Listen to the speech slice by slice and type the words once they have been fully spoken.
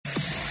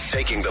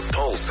Taking the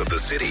pulse of the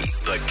city,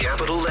 the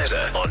capital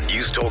letter on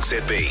News Talk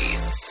ZB.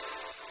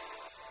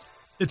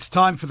 It's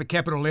time for the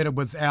Capital Letter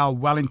with our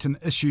Wellington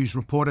Issues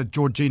reporter,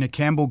 Georgina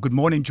Campbell. Good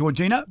morning,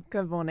 Georgina.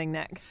 Good morning,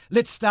 Nick.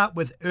 Let's start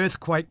with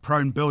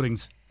earthquake-prone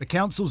buildings. The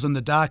council's in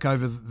the dark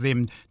over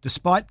them,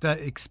 despite the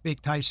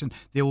expectation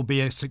there will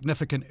be a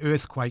significant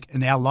earthquake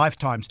in our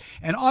lifetimes.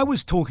 And I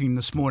was talking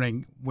this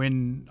morning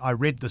when I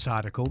read this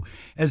article,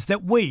 is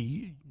that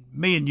we,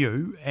 me and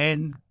you,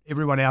 and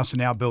everyone else in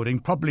our building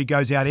probably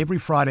goes out every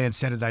Friday and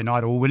Saturday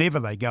night, or whenever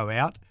they go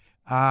out,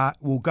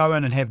 we'll go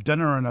in and have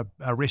dinner in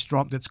a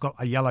restaurant that's got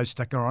a yellow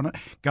sticker on it,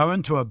 go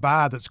into a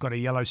bar that's got a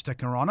yellow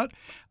sticker on it.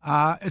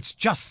 It's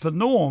just the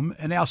norm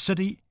in our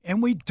city,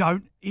 and we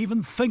don't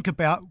even think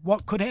about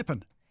what could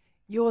happen.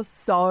 You're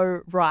so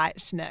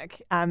right,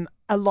 Nick.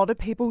 A lot of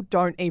people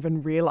don't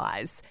even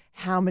realise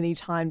how many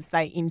times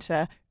they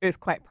enter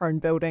earthquake-prone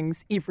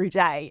buildings every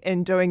day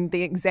and doing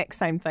the exact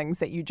same things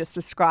that you just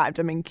described.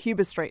 I mean,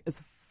 Cuba Street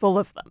is full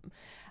of them.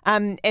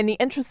 And the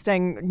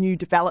interesting new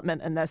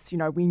development in this,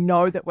 we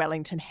know that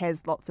Wellington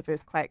has lots of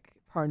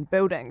earthquake-prone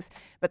buildings,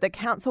 but the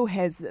council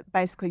has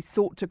basically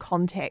sought to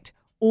contact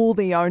all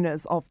the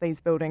owners of these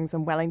buildings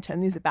in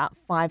Wellington. There's about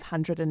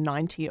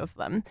 590 of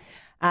them,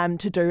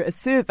 to do a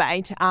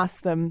survey to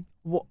ask them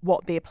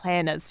what their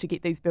plan is to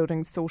get these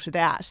buildings sorted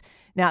out.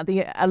 Now,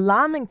 the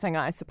alarming thing,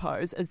 I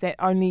suppose, is that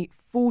only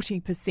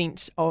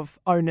 40% of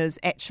owners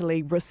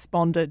actually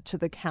responded to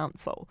the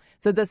council.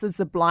 So this is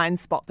the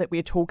blind spot that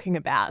we're talking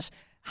about.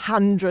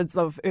 Hundreds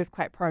of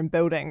earthquake-prone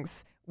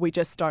buildings, we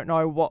just don't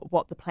know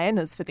what the plan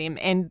is for them.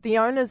 And the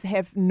owners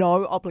have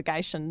no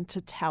obligation to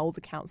tell the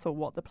council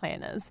what the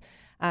plan is.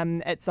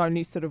 It's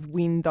only sort of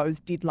when those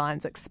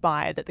deadlines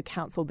expire that the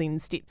council then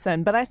steps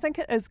in. But I think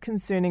it is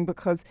concerning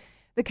because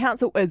the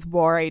council is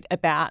worried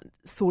about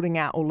sorting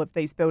out all of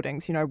these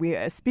buildings. We're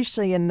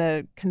especially in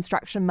the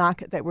construction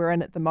market that we're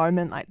in at the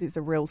moment, like there's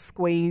a real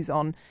squeeze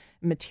on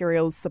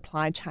materials,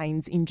 supply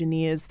chains,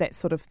 engineers, that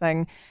sort of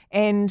thing.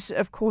 And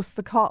of course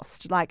the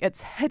cost,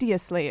 it's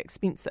hideously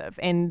expensive.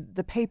 And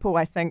the people,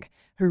 I think,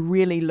 who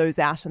really lose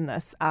out in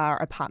this are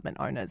apartment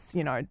owners.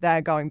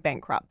 They're going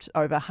bankrupt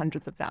over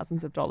hundreds of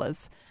thousands of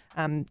dollars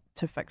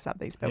to fix up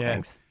these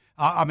buildings. Yeah.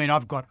 I mean,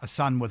 I've got a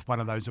son with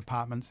one of those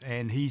apartments,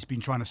 and he's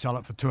been trying to sell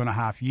it for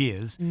 2.5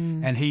 years,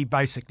 and he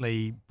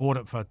basically bought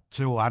it for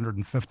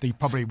 $250,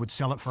 probably would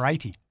sell it for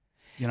 $80,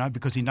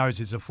 because he knows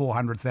there's a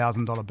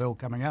 $400,000 bill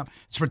coming up.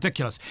 It's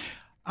ridiculous.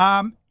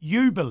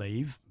 You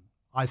believe,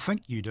 I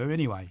think you do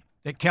anyway,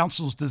 that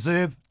councillors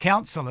deserve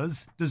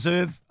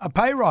a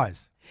pay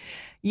rise.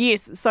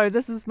 Yes, so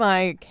this is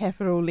my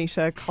capital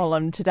letter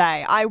column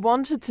today. I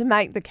wanted to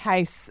make the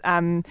case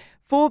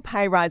for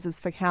pay rises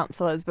for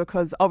councillors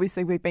because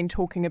obviously we've been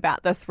talking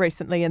about this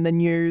recently in the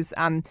news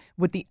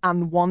with the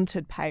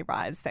unwanted pay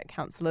rise that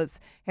councillors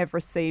have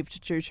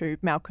received due to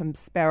Malcolm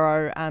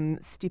Sparrow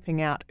stepping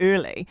out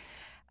early.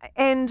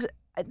 And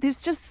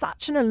there's just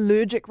such an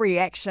allergic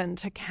reaction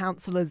to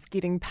councillors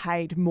getting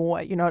paid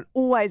more. It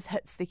always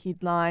hits the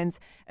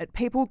headlines.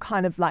 People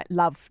kind of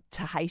love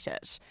to hate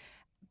it.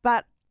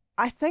 But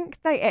I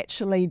think they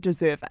actually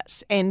deserve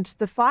it. And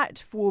the fight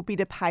for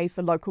better pay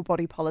for local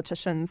body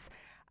politicians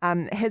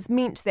has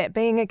meant that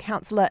being a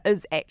councillor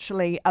is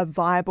actually a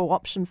viable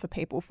option for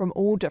people from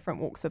all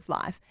different walks of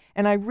life.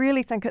 And I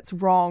really think it's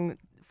wrong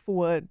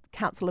for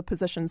councillor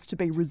positions to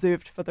be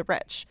reserved for the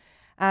rich.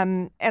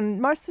 And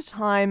most of the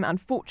time,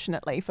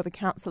 unfortunately, for the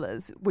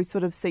councillors, we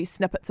sort of see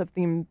snippets of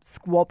them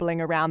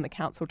squabbling around the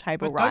council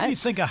table, but right? Don't you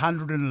think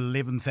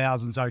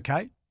 111,000 is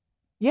okay?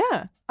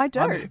 Yeah, I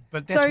do.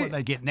 But that's what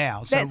they get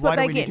now. So that's why what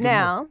do they we get need to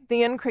now.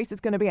 The increase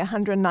is going to be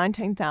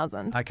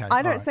 119,000. Okay,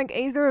 I don't right. think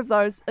either of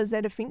those is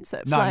that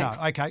offensive. No.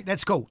 Okay,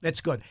 that's cool. That's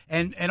good.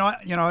 And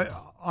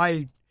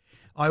I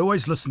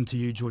always listen to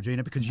you,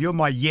 Georgina, because you're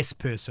my yes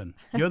person.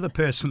 You're the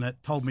person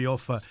that told me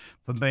off for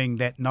being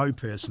that no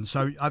person.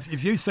 So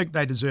if you think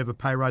they deserve a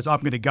pay rise, I'm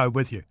going to go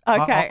with you.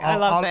 Okay, I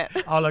love that.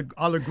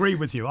 I'll agree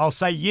with you. I'll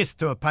say yes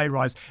to a pay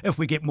rise if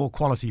we get more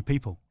quality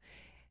people.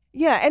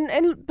 Yeah,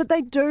 but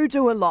they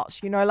do a lot,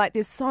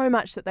 there's so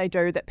much that they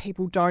do that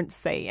people don't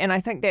see. And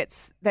I think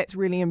that's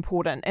really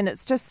important. And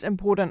it's just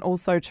important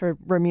also to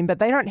remember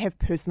they don't have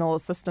personal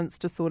assistants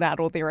to sort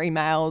out all their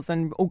emails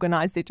and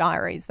organise their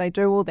diaries. They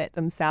do all that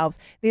themselves.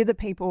 They're the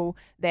people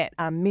that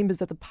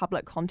members of the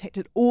public contact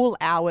at all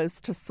hours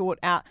to sort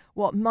out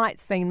what might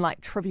seem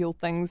like trivial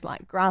things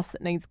like grass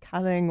that needs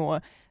cutting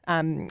or,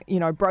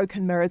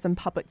 broken mirrors in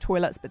public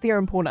toilets, but they're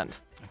important.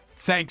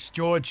 Thanks,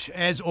 George.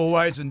 As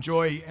always,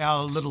 enjoy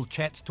our little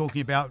chats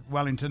talking about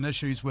Wellington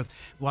issues with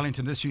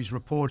Wellington Issues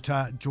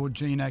reporter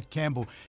Georgina Campbell.